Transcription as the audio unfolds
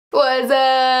What's up? Today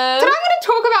I'm going to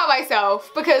talk about myself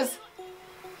because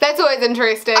that's always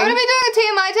interesting. I'm going to be doing a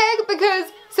TMI tag because,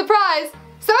 surprise,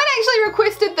 someone actually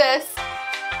requested this.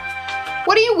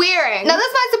 What are you wearing? Now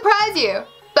this might surprise you,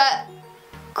 but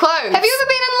clothes. Have you ever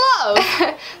been in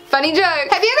love? Funny joke.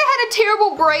 Have you ever had a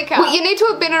terrible breakup? Well, you need to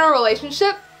have been in a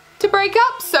relationship to break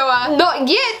up, so not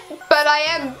yet, but I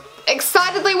am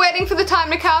excitedly waiting for the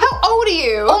time to come. How old are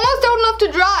you? Almost old enough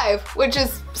to drive, which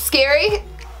is scary.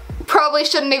 Probably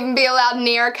shouldn't even be allowed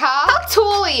near a car. How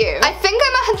tall are you? I think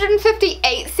I'm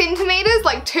 158 centimeters,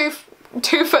 like 2'5".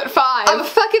 I'm a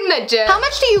fucking midget. How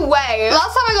much do you weigh?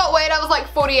 Last time I got weighed, I was like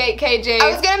 48 kg. I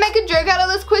was gonna make a joke out of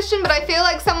this question, but I feel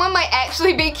like someone might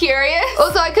actually be curious.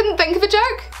 Also, I couldn't think of a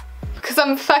joke because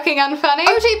I'm fucking unfunny.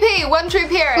 OTP, one true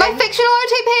pairing. My fictional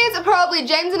OTPs are probably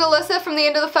James and Alyssa from The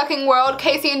End of the Fucking World,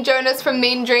 Casey and Jonas from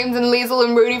Mean Dreams, and Liesl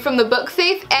and Rudy from The Book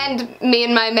Thief, and me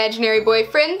and my imaginary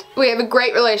boyfriend. We have a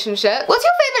great relationship. What's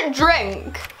your favorite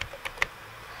drink?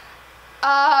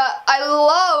 I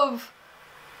love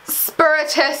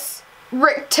Spiritus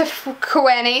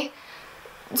Rectifuani.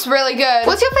 It's really good.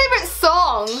 What's your favorite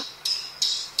song?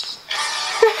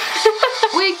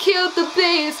 We killed the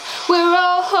beast, we're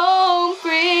all home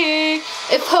free.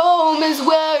 If home is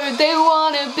where they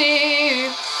wanna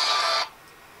be.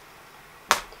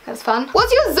 That's fun.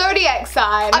 What's your zodiac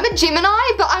sign? I'm a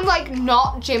Gemini, but I'm like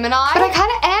not Gemini. But I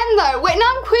kinda am though. Wait,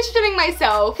 now I'm questioning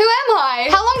myself. Who am I?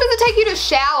 How long does it take you to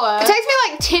shower? It takes me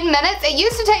like 10 minutes. It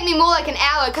used to take me more like an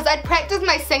hour because I'd practice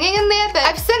my singing in there, but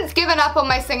I've since given up on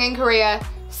my singing career.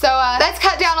 So that's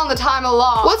cut down on the time a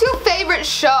lot. What's your favorite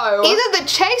show? Either The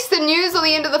Chase, The News, or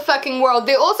The End of the Fucking World.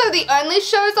 They're also the only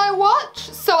shows I watch,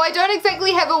 so I don't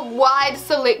exactly have a wide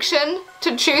selection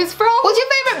to choose from. What's your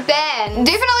favorite band?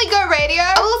 Definitely Go Radio.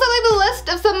 I'll also leave a list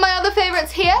of some of my other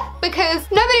favorites here because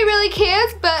nobody really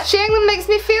cares, but sharing them makes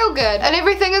me feel good. And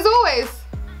everything is always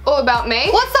all about me.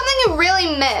 What's something you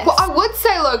really miss? Well, I would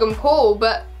say Logan Paul,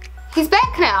 but he's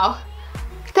back now.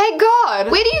 Thank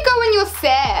God. Where do you go when you're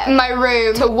sad? In my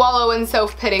room to wallow in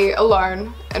self-pity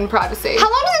alone in privacy. How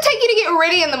long does it take you to get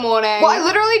ready in the morning? Well, I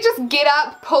literally just get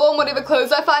up, pull on whatever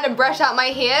clothes I find and brush out my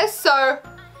hair, so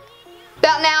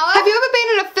about an hour. Have you ever been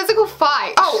in a physical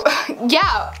fight? Oh,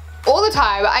 yeah, all the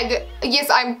time. Yes,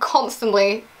 I'm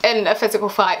constantly in a physical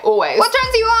fight, always. What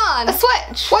turns you on? A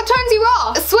switch. What turns you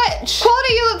off? A switch.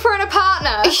 Quality you look for in a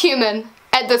partner? A human,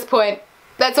 at this point.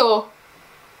 That's all.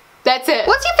 That's it.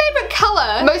 What's your favorite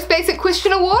color? Most basic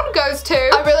question award goes to,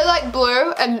 I really like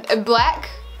blue and black.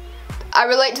 I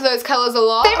relate to those colors a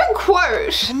lot. Favorite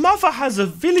quote? Mother has a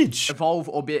village. Evolve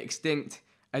or be extinct,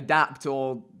 adapt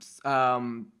or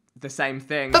the same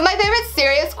thing. But my favorite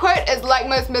serious quote is like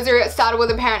most misery it started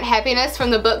with apparent happiness from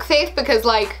The Book Thief because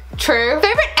like, true.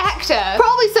 Favorite actor?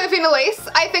 Probably Sophie Nélisse.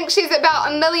 I think she's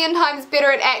about 1,000,000 times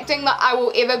better at acting than I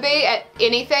will ever be at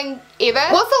anything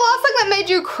ever. What's the last thing that made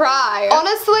you cry?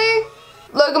 Honestly,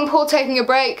 Logan Paul taking a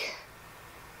break.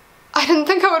 I didn't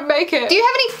think I would make it. Do you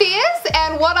have any fears?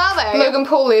 And what are they? Logan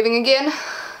Paul leaving again.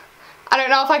 I don't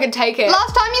know if I could take it.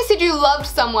 Last time you said you loved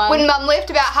someone when Mum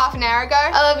left about half an hour ago.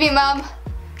 I love you, Mum.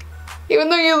 Even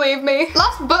though you leave me.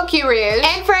 Last book you read?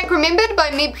 Anne Frank Remembered by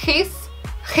Meb Gis.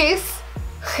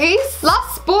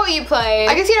 Last sport you played?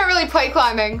 I guess you don't really play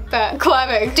climbing, but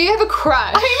climbing. Do you have a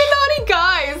crush? I don't even know any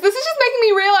guys. This is just making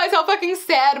me realize how fucking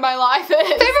sad my life is.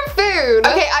 Favorite food?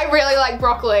 Okay, I really like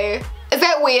broccoli. Is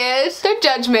that weird? Don't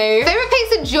judge me. Favorite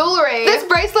piece of jewelry? This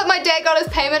bracelet my dad got as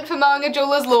payment for mowing a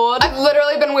jeweler's lawn. I've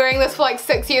literally been wearing this for like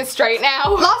 6 years straight now.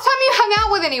 Last time you hung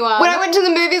out with anyone? When I went to the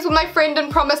movies with my friend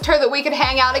and promised her that we could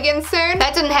hang out again soon.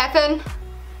 That didn't happen.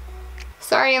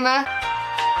 Sorry, Emma.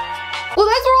 Well,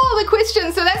 those were all of the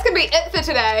questions, so that's gonna be it for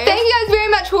today. Thank you guys very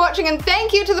much for watching, and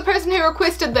thank you to the person who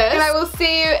requested this. And I will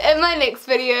see you in my next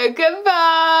video.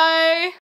 Goodbye.